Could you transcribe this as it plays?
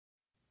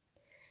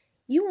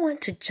You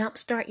want to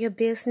jumpstart your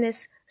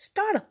business?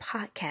 Start a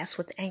podcast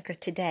with Anchor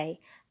today.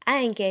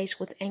 I engaged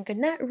with Anchor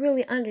not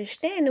really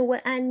understanding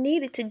what I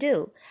needed to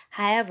do.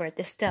 However,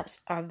 the steps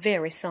are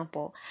very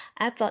simple.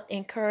 I felt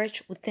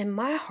encouraged within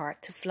my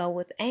heart to flow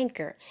with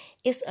Anchor.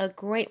 It's a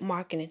great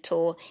marketing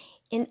tool,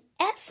 an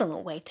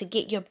excellent way to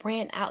get your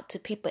brand out to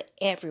people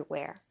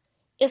everywhere.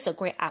 It's a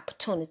great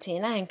opportunity,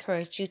 and I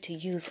encourage you to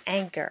use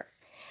Anchor.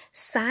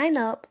 Sign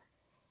up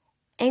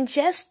and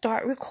just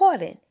start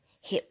recording.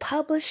 Hit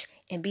publish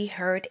and be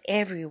heard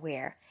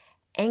everywhere.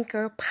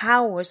 Anchor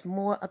powers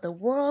more of the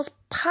world's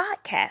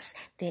podcasts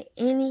than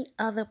any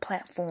other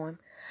platform.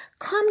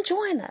 Come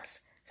join us.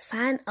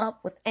 Sign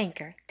up with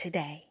Anchor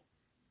today.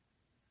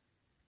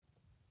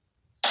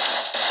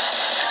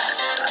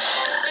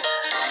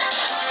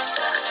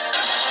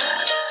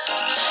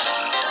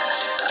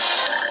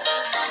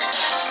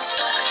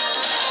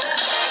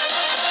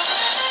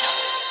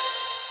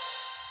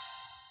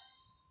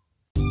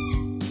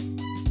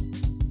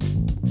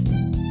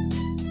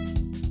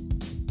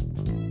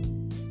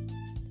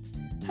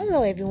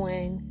 Hello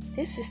everyone,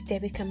 this is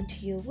Debbie coming to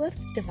you with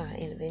Divine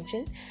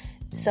Intervention.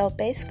 So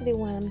basically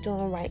what I'm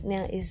doing right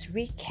now is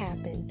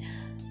recapping,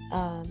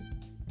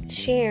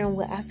 sharing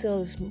what I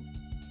feel is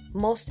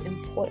most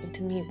important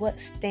to me, what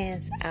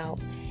stands out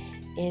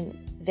in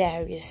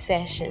various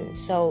sessions.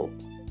 So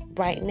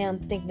right now I'm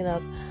thinking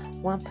of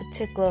one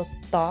particular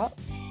thought,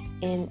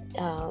 and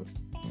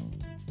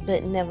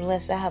but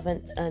nevertheless I have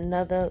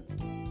another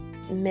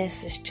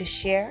message to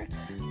share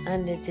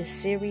under this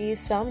series,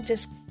 so I'm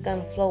just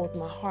gonna flow with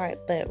my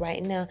heart. But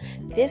right now,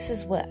 this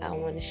is what I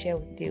want to share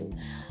with you,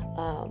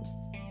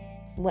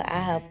 what I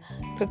have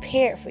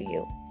prepared for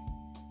you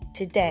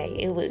today.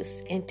 It was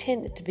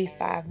intended to be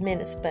 5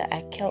 minutes, but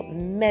I kept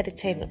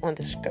meditating on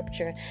the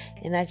scripture,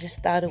 and I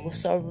just thought it was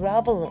so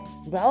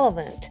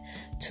relevant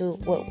to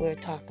what we're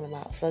talking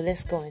about. So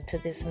let's go into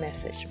this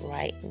message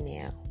right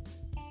now.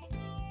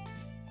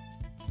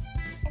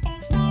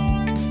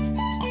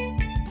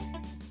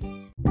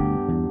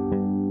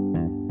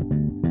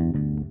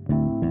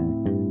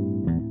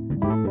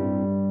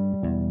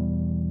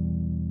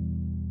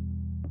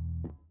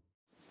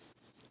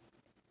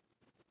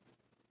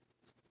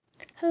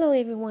 Hello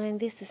everyone,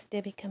 this is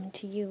Debbie coming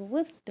to you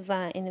with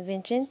Divine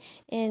Intervention,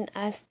 and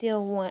I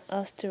still want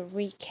us to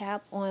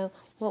recap on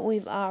what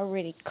we've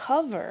already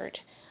covered.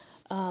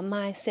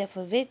 Mindset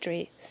for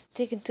victory,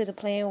 sticking to the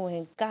plan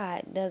when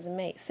God doesn't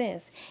make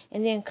sense,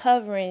 and then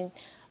covering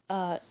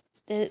the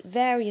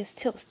various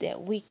tips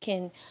that we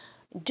can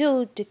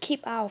do to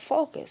keep our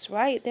focus,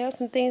 right? There are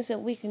some things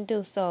that we can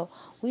do. So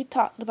we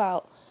talked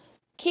about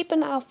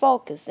keeping our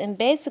focus, and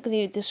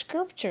basically the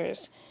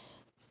scriptures,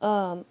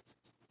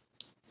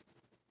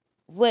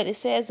 what it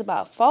says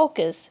about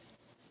focus,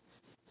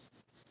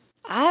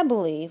 I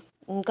believe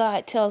when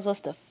God tells us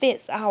to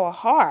fix our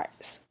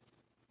hearts,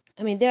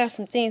 I mean, there are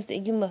some things that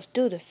you must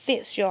do to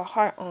fix your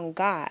heart on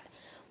God.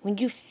 When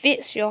you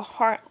fix your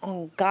heart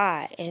on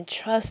God and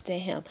trust in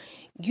Him,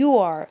 you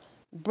are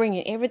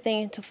bringing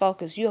everything into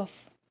focus. You're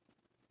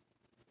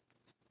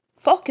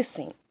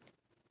focusing,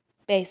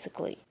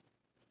 basically,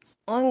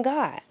 on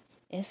God.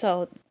 And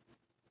so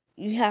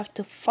you have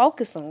to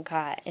focus on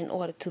God in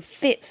order to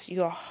fix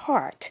your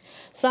heart.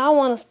 So I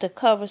want us to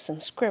cover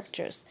some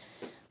scriptures.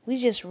 We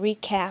just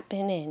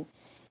recapping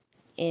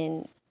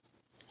and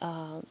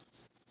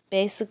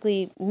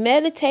basically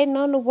meditating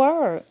on the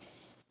word,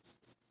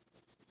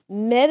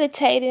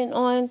 meditating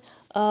on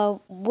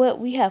what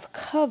we have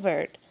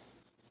covered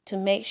to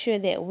make sure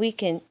that we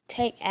can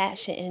take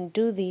action and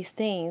do these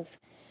things.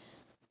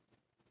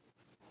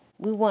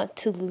 We want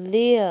to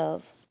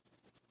live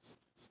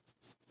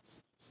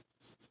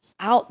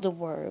out the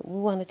word. We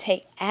want to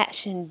take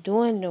action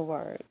doing the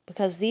word,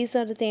 because these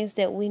are the things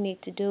that we need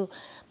to do,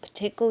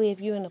 particularly if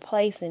you're in a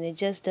place and it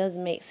just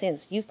doesn't make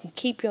sense. You can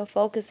keep your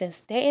focus and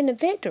stay in the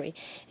victory.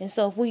 And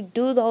so if we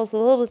do those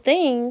little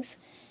things,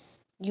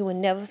 you will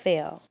never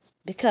fail,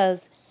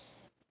 because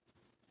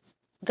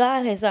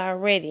God has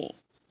already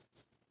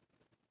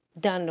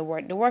done the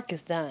work. The work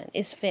is done.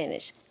 It's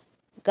finished.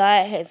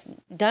 God has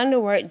done the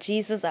work.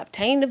 Jesus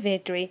obtained the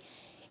victory,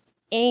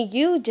 and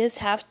you just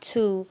have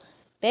to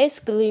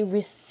basically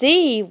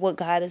receive what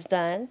God has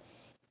done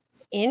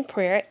in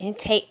prayer and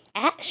take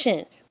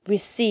action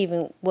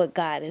receiving what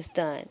God has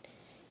done.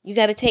 You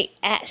got to take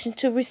action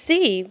to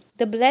receive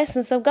the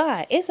blessings of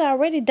God. It's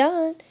already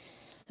done.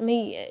 I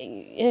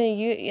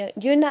mean,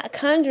 you're not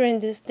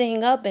conjuring this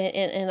thing up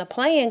in a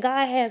plan.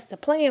 God has the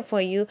plan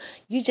for you.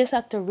 You just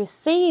have to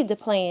receive the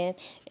plan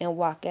and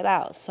walk it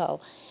out.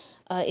 So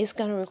it's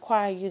going to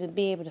require you to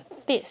be able to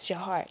fix your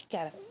heart. You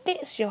got to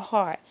fix your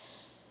heart.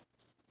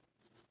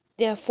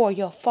 Therefore,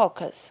 your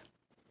focus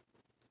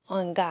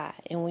on God.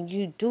 And when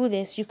you do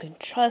this, you can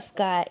trust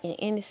God in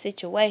any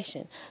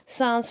situation.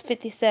 Psalms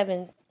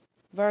 57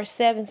 verse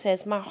 7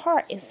 says, "My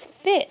heart is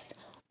fixed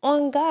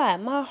on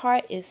God. My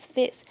heart is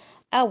fixed.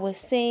 I will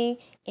sing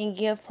and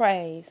give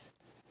praise."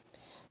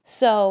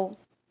 So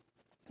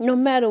no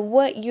matter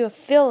what you're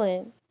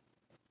feeling,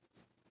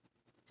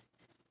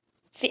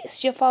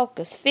 Fix your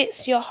focus.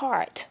 Fix your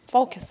heart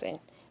focusing.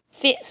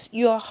 Fix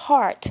your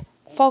heart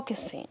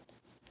focusing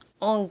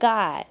on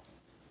God.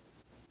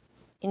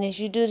 And as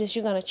you do this,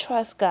 you're going to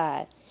trust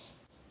God.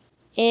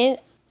 And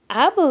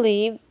I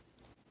believe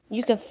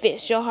you can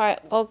fix your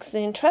heart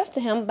focusing and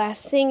trusting Him by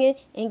singing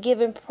and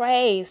giving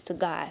praise to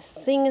God.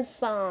 Singing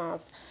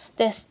songs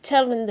that's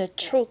telling the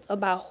truth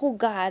about who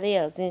God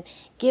is and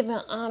giving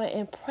honor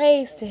and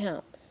praise to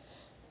Him.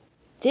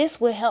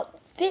 This will help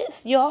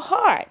fix your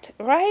heart,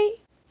 right?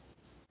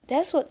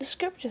 That's what the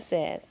scripture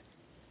says.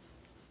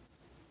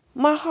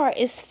 My heart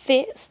is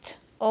fixed.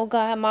 Oh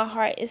God, my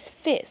heart is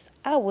fixed.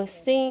 I will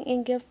sing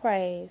and give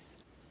praise.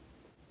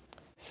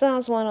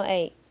 Psalms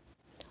 108.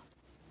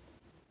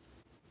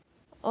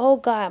 Oh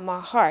God, my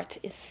heart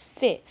is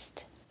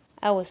fixed.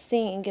 I will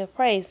sing and give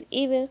praise,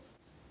 even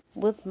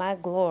with my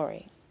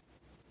glory.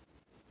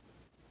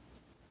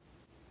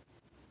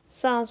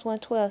 Psalms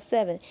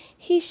 112:7.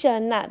 He shall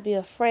not be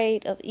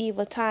afraid of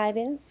evil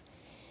tidings.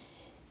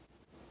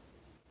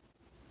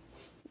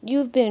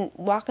 You've been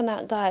walking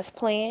out God's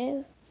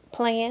plans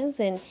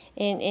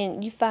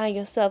and you find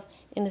yourself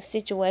in a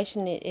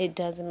situation that it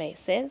doesn't make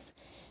sense.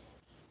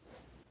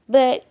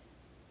 But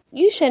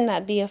you should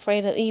not be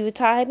afraid of evil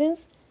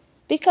tidings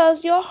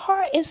because your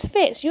heart is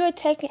fixed. You're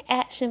taking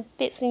action,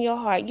 fixing your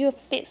heart. You're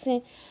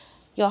fixing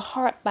your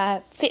heart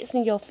by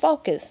fixing your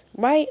focus,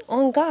 right,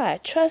 on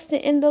God, trusting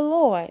in the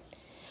Lord.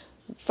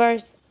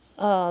 Verse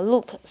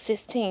Luke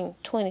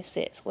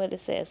 16:26, what it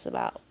says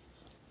about.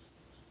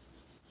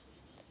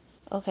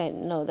 Okay,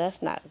 no,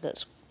 that's not a good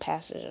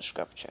passage of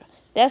scripture.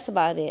 That's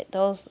about it.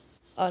 Those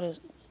are the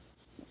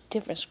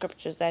different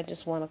scriptures that I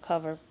just want to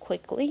cover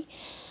quickly.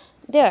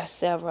 There are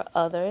several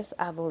others,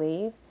 I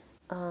believe,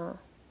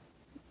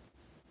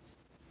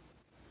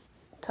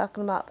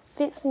 talking about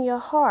fixing your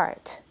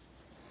heart.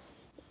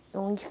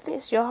 And when you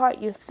fix your heart,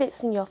 you're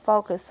fixing your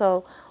focus.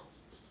 So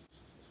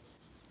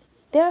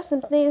there are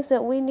some things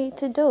that we need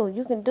to do.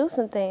 You can do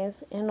some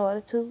things in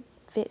order to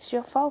fix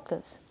your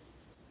focus,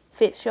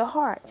 fix your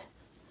heart,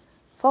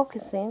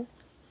 focusing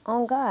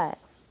on God.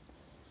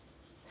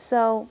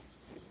 So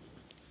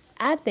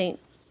I think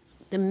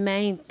the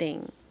main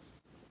thing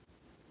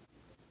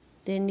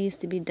that needs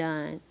to be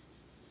done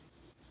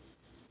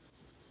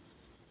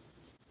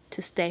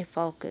to stay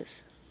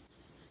focused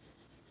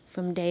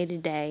from day to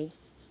day,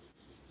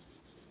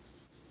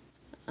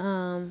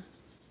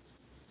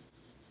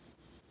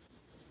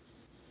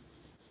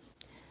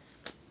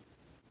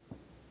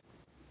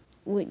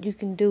 what you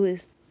can do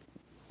is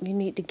you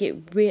need to get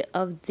rid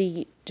of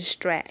the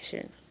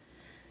distraction.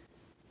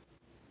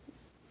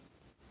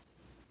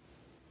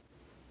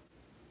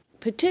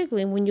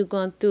 Particularly when you're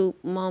going through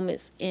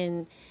moments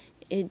and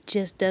it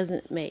just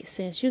doesn't make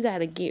sense. You got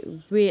to get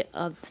rid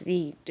of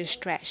the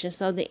distraction.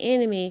 So the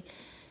enemy,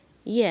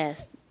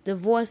 yes, the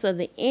voice of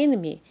the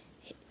enemy,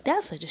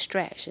 that's a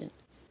distraction.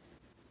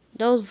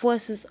 Those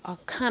voices are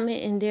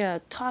coming and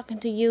they're talking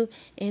to you.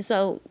 And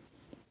so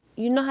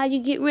you know how you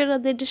get rid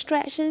of the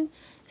distraction?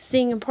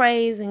 Singing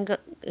praise and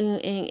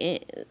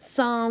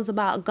songs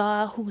about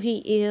God, who He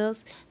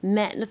is,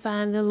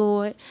 magnifying the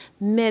Lord,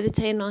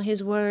 meditating on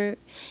His word,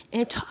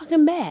 and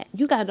talking back.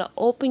 You got to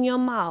open your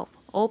mouth.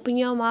 Open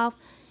your mouth.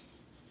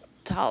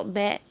 Talk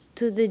back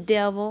to the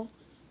devil.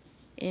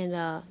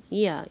 And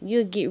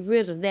you'll get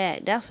rid of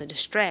that. That's a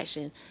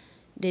distraction.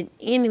 The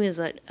enemy is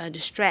a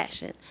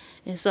distraction.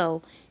 And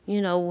so,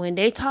 when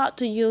they talk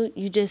to you,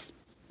 you just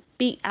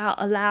speak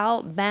out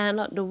aloud, bind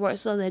up the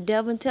works of the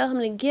devil, and tell him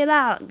to get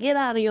out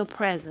of your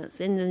presence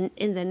in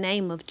the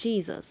name of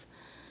Jesus.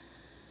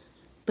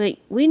 But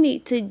we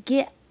need to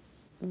get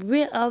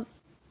rid of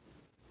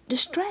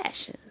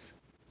distractions.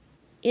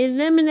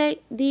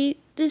 Eliminate the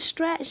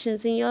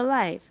distractions in your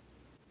life.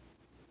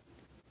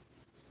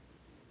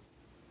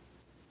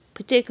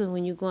 Particularly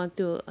when you're going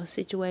through a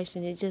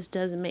situation that just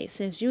doesn't make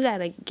sense. You got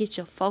to get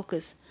your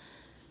focus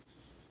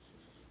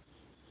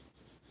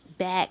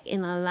back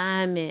in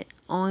alignment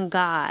on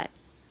God,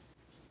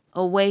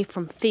 away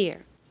from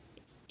fear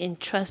and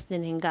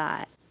trusting in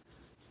God.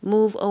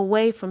 Move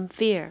away from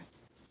fear,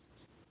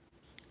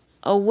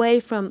 away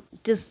from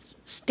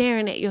just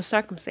staring at your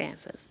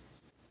circumstances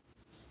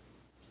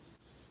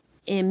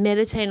and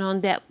meditating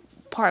on that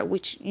part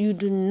which you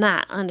do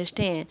not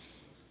understand.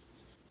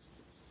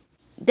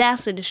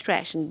 That's a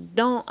distraction.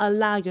 Don't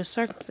allow your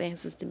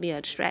circumstances to be a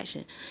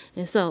distraction.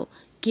 And so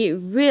get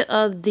rid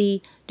of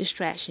the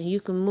distraction. You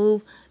can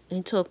move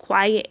into a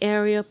quiet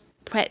area,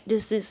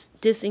 practice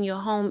this in your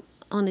home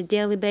on a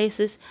daily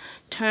basis,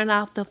 turn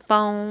off the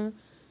phone.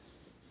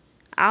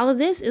 All of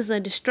this is a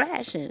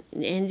distraction.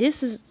 And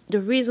this is the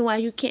reason why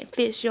you can't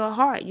fix your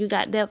heart. You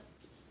got that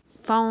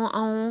phone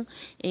on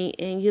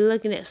and you're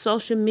looking at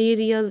social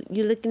media,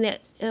 you're looking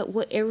at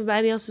what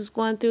everybody else is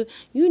going through.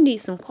 You need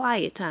some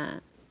quiet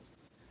time.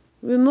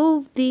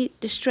 Remove the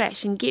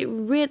distraction. Get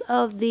rid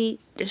of the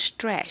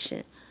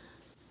distraction.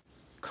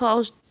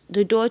 Close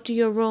the door to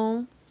your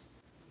room.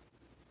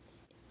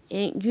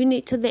 And you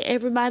need to let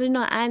everybody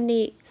know, I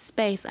need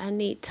space. I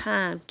need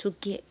time to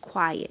get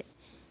quiet.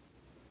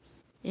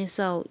 And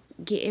so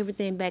get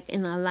everything back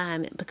in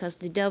alignment, because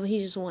the devil, he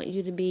just wants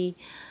you to be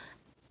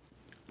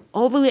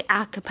overly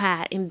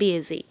occupied and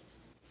busy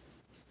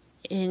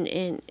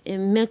and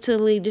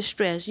mentally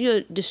distressed.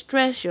 You'll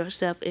distress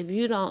yourself if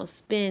you don't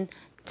spend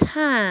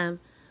time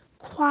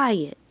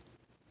quiet.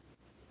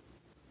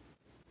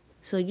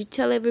 So you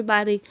tell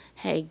everybody,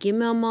 hey, give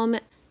me a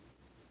moment.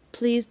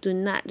 Please do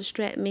not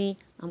distract me.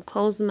 I'm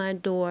closing my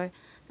door.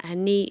 I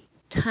need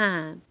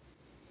time.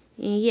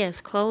 And yes,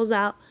 close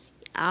out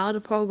all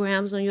the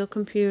programs on your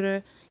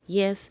computer.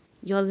 Yes,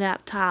 your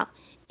laptop.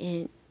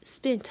 And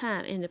spend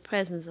time in the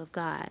presence of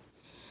God.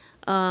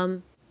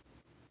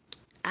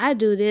 I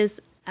do this.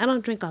 I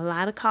don't drink a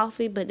lot of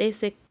coffee, but they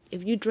say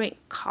if you drink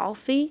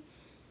coffee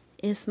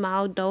in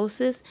small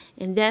doses,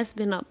 and that's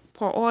been a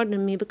priority to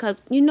me,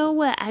 because you know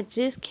what? I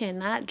just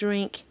cannot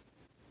drink.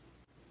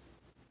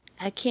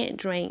 I can't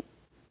drink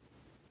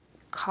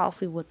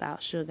coffee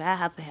without sugar. I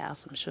have to have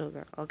some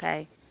sugar,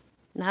 okay?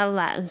 Not a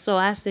lot. And so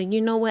I said,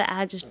 you know what?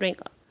 I just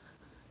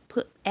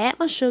add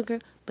my sugar,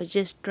 but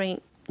just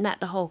drink,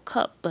 not the whole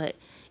cup. But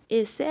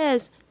it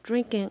says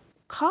drinking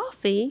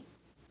coffee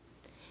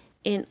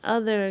and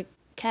other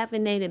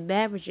caffeinated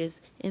beverages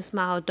in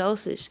small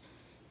dosage,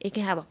 it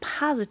can have a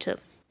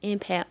positive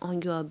impact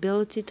on your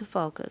ability to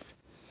focus.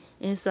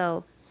 And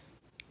so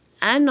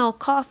I know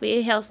coffee,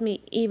 it helps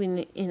me even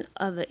in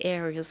other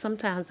areas.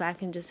 Sometimes I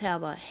can just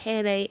have a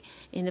headache,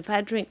 and if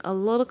I drink a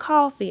little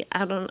coffee,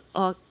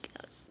 or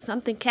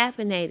something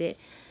caffeinated,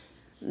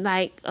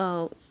 like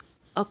a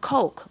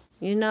Coke,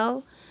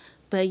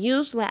 But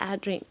usually I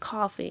drink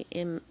coffee,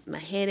 and my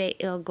headache,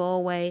 it'll go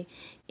away.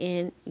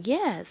 And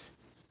yes,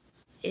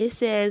 it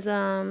says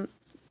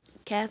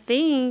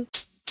caffeine.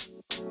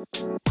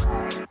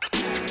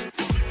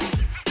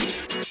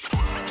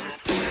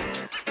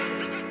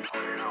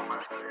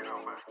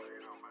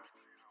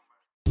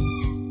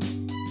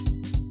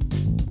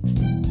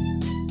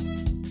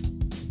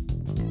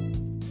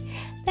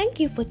 Thank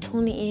you for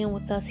tuning in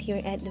with us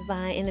here at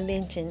Divine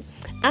Intervention.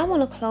 I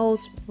want to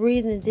close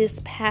reading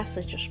this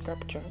passage of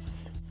scripture,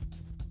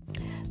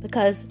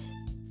 because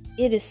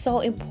it is so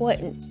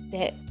important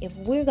that if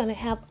we're going to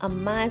have a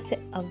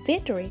mindset of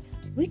victory,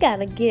 we got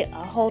to get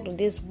a hold of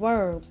this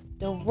word.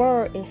 The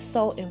word is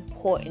so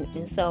important,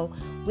 and so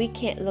we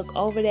can't look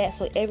over that.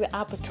 So every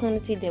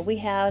opportunity that we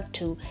have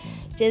to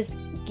just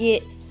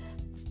get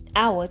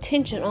our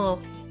attention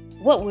on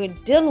what we're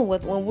dealing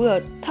with when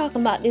we're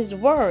talking about this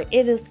word,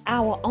 it is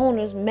our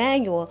owner's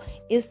manual.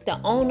 It's the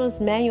owner's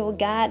manual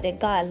guide that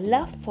God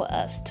left for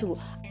us to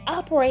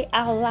operate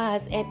our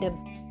lives at the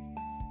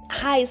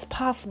highest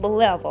possible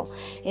level.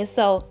 And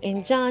so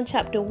in John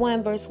chapter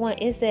 1 verse 1,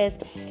 it says,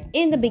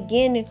 in the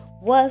beginning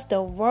was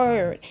the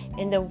word,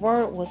 and the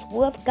word was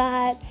with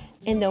God,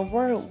 and the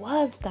word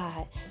was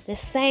God. The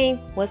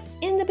same was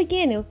in the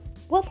beginning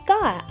with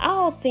God.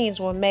 All things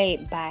were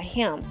made by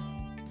him,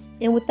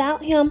 and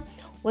without him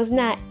was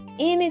not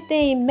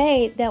anything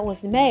made that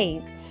was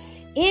made.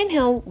 In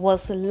him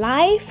was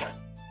life,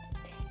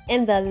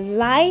 and the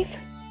life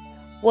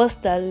was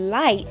the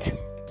light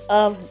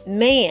of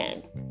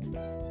man.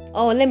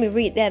 Oh, let me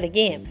read that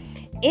again.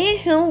 In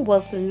him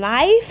was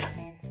life,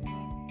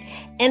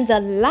 and the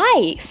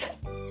life,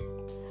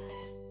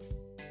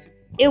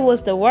 it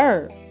was the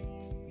word,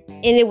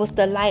 and it was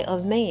the light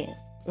of man,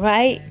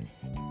 right?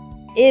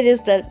 It is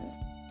the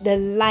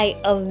light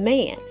of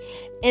man,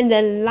 and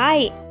the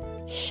light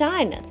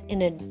shineth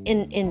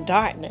in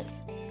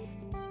darkness,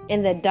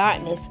 and the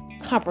darkness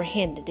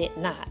comprehended it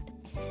not.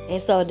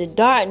 And so the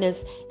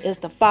darkness is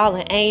the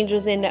fallen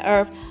angels in the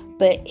earth,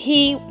 but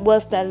he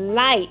was the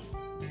light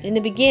in the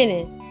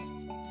beginning.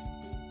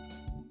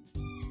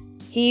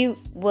 He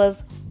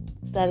was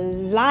the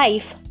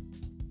life,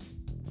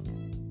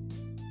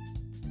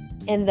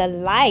 and the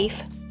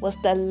life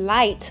was the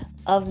light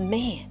of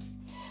man.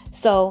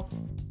 So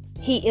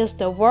he is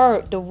the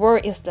word. The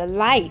word is the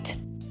light.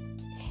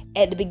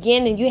 At the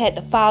beginning, you had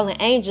the fallen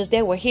angels.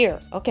 They were here.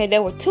 Okay,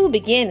 there were two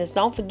beginnings.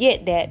 Don't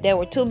forget that. There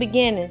were two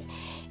beginnings.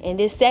 And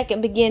this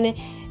second beginning,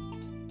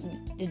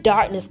 the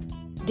darkness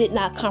did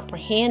not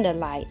comprehend the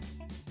light.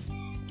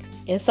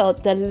 And so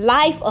the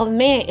life of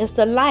man is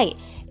the light.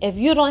 If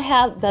you don't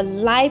have the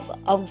life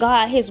of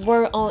God, his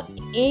word on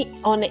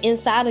the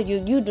inside of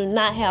you, you do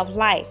not have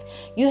life.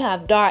 You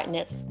have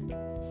darkness.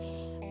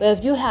 But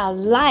if you have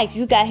life,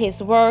 you got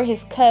his word,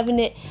 his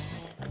covenant.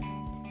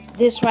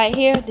 This right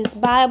here, this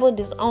Bible,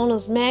 this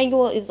owner's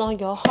manual is on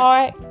your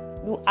heart.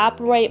 You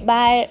operate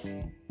by it.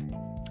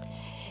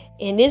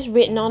 And it's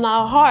written on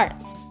our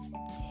hearts.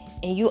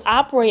 And you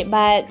operate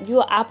by it.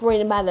 You're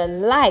operating by the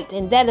light.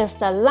 And that is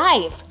the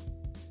life.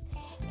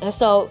 And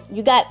so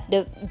you got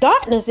the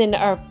darkness in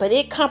the earth, but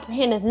it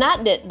comprehends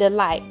not the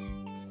light.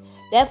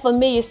 That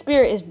familiar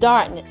spirit is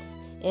darkness.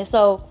 And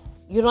so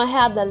you don't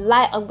have the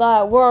light of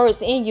God's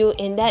words in you,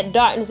 in that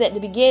darkness at the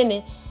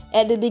beginning.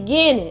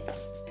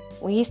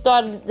 When he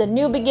started the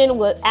new beginning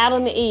with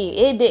Adam and Eve,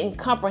 it didn't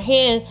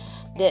comprehend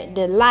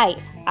the light.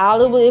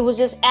 It was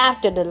just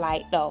after the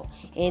light, though.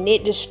 And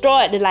it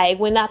destroyed the light. It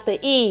went after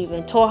Eve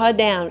and tore her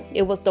down.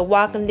 It was the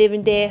walking,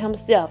 living dead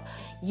himself.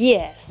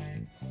 Yes.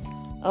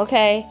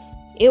 Okay,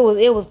 it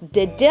was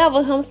the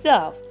devil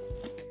himself,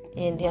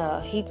 and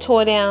he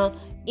tore down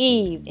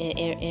Eve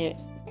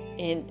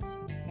and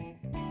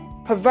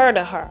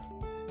perverted her.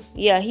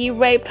 Yeah, he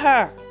raped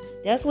her.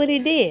 That's what he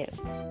did.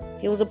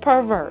 He was a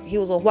pervert. He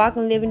was a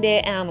walking, living,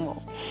 dead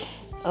animal.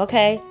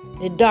 Okay,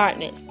 the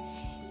darkness,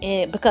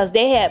 and because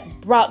they had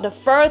brought the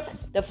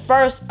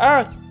first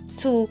earth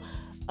to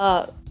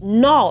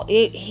no,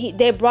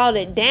 they brought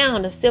it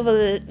down. The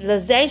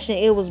civilization,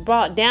 it was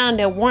brought down.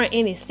 There weren't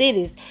any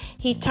cities.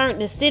 He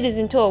turned the cities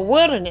into a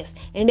wilderness,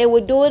 and they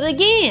would do it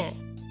again.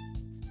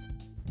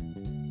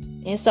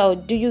 And so,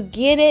 do you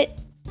get it?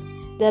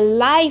 The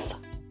life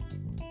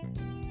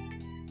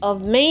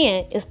of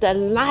man is the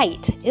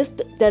light. It's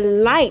the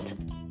light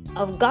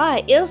of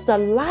God is the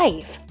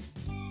life.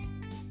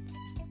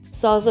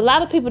 So there's a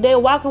lot of people, they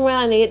walk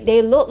around,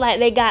 they look like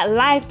they got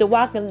life. The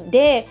walking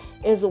dead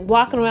is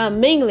walking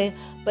around mingling,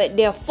 but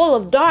they're full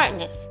of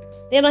darkness.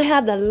 They don't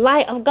have the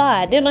light of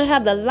God. They don't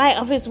have the light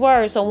of his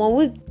word. So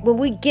when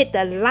we get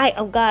the light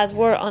of God's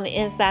word on the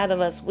inside of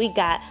us, we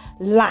got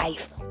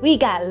life. We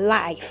got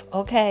life,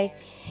 okay?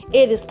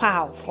 It is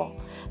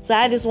powerful. So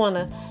I just want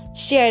to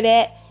share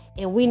that,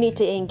 and we need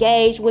to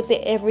engage with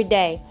it every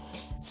day.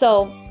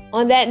 So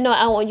on that note,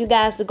 I want you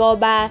guys to go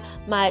by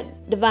my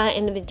Divine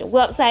Intervention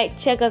website.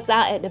 Check us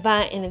out at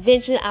Divine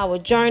Intervention, our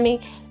journey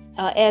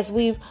as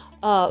we've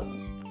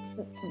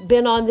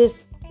been on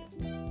this,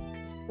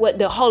 what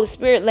the Holy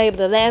Spirit labeled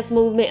the last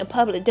movement and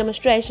public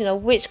demonstration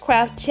of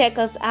witchcraft. Check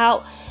us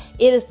out.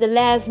 It is the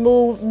last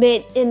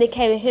movement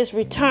indicating his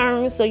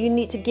return. So you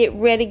need to get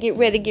ready,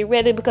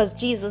 because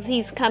Jesus,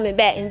 he's coming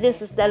back. And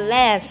this is the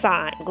last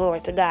sign. Glory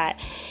to God.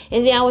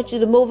 And then I want you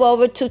to move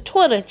over to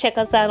Twitter. Check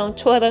us out on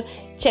Twitter.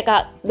 Check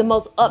out the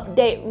most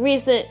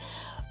recent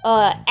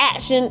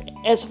action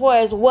as far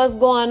as what's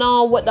going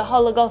on, what the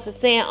Holy Ghost is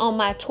saying on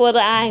my Twitter.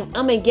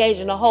 I'm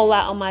engaging a whole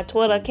lot on my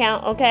Twitter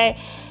account. Okay.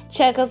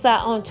 Check us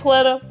out on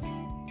Twitter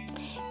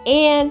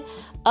and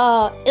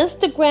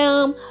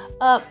Instagram,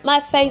 my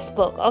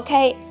Facebook,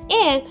 okay?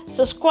 And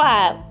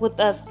subscribe with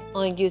us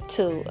on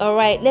YouTube, all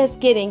right? Let's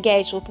get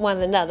engaged with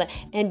one another.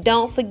 And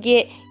don't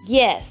forget,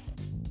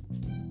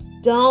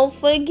 don't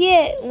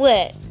forget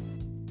what?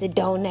 The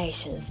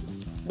donations.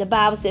 The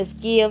Bible says,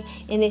 give,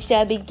 and it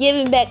shall be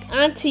given back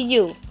unto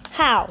you.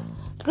 How?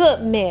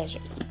 Good measure.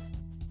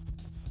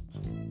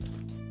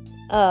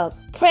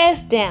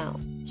 Pressed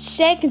down,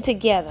 shaken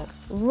together,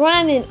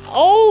 running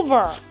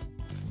over,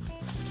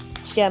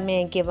 shall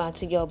man give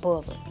unto your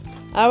bosom.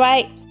 All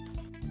right?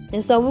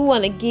 And so we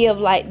want to give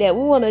like that.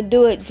 We want to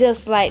do it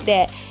just like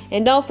that.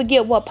 And don't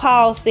forget what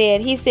Paul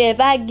said. He said,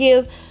 if I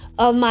give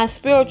of my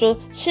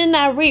spiritual, shouldn't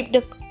I reap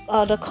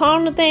the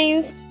carnal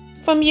things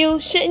from you?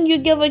 Shouldn't you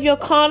give of your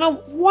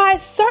carnal? Why,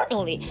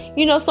 certainly.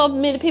 You know, so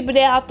many people,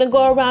 they often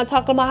go around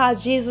talking about how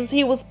Jesus,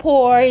 he was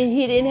poor and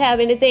he didn't have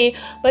anything.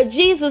 But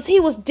Jesus, he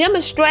was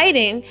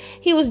demonstrating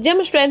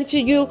to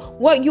you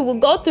what you will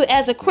go through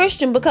as a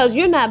Christian, because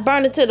you're not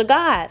burning to the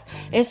gods.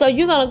 And so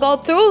you're going to go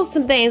through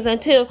some things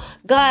until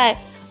God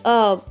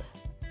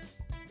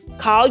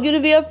call you to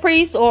be a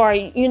priest, or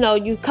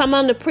you come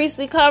under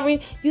priestly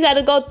covering. You got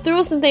to go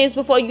through some things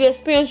before you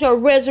experience your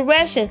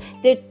resurrection.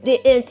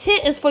 The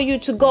intent is for you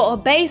to go a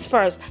base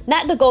first,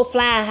 not to go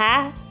flying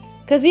high,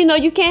 because you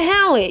can't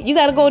handle it. You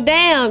got to go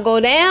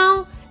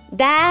down,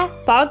 die,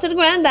 fall to the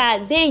ground, die,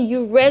 then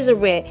you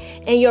resurrect,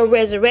 and your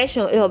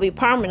resurrection, it'll be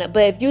permanent.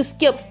 But if you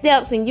skip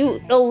steps and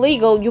you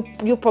illegal,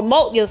 you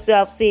promote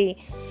yourself.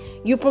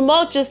 You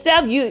promote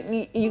yourself,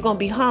 you're gonna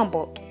be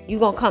humbled.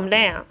 You're gonna come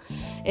down.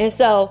 And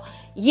so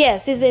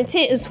yes, his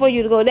intent is for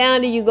you to go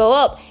down, then you go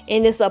up,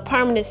 and it's a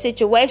permanent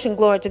situation.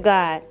 Glory to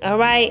God. All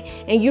right.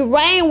 And you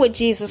reign with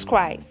Jesus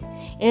Christ.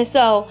 And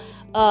so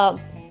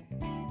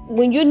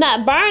when you're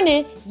not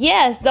burning,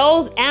 yes,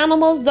 those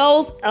animals,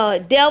 those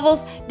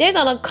devils, they're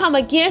going to come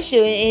against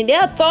you, and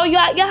they'll throw you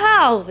out your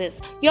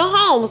houses, your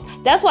homes.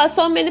 That's why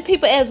so many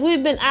people, as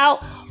we've been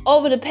out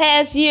over the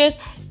past years,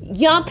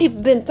 young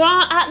people been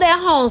thrown out their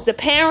homes. The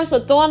parents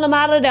are throwing them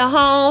out of their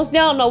homes. They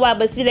don't know why,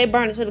 but see, they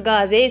burn it to the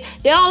gods. They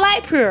don't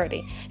like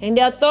purity, and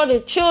they'll throw the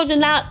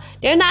children out.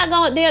 They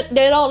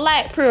don't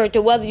like purity,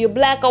 whether you're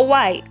black or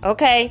white.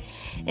 Okay,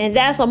 and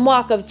that's a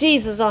mark of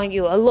Jesus on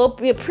you. A little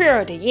bit of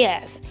purity,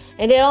 yes.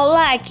 And they don't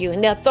like you,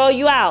 and they'll throw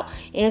you out.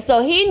 And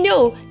so he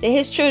knew that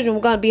his children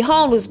were going to be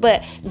homeless.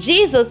 But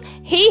Jesus,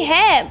 he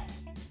had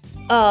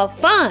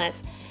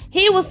funds.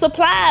 He was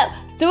supplied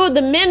through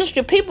the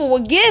ministry people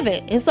were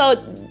giving. And so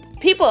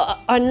people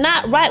are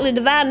not rightly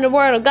dividing the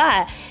word of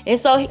God. And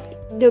so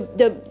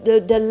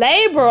the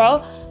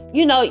laborer,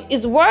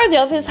 is worthy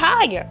of his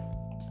hire.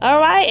 All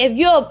right.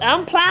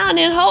 I'm plowing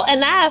in hope,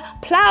 and I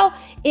plow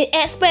in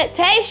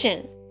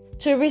expectation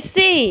to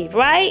receive,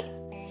 right?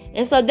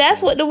 And so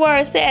that's what the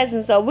word says.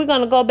 And so we're going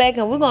to go back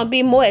and we're going to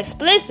be more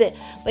explicit.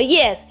 But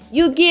yes,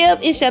 you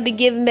give, it shall be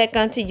given back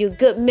unto you.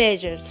 Good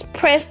measures,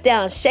 pressed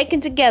down,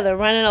 shaken together,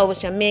 running over,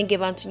 shall men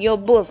give unto your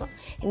bosom.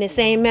 In the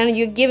same manner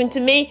you're giving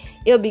to me,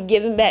 it'll be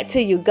given back to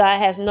you. God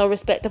has no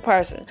respect to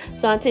person.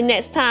 So until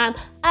next time,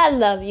 I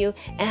love you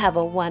and have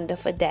a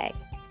wonderful day.